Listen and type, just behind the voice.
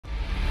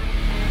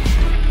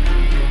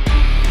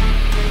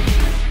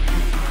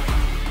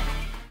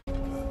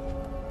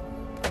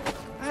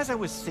I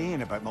was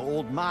saying about my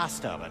old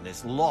master and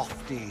his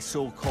lofty,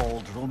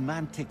 so-called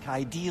romantic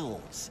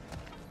ideals,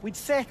 we'd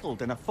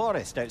settled in a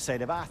forest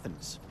outside of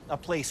Athens, a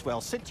place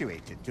well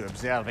situated to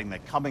observing the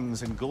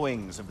comings and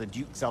goings of the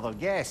Duke's other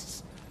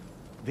guests.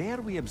 There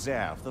we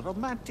observe the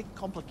romantic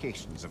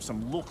complications of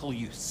some local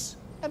youths,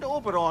 and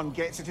Oberon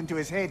gets it into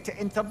his head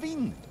to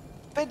intervene.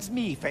 Bids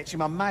me fetch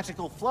him a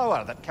magical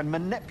flower that can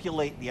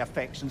manipulate the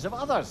affections of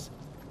others.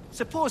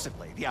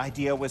 Supposedly, the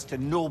idea was to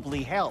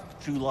nobly help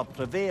true love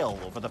prevail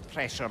over the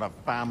pressure of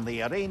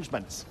family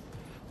arrangements.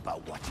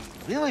 But what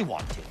he really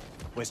wanted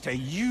was to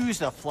use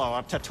the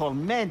flower to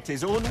torment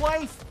his own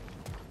wife.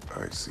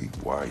 I see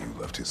why you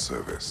left his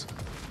service.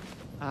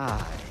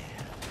 Aye.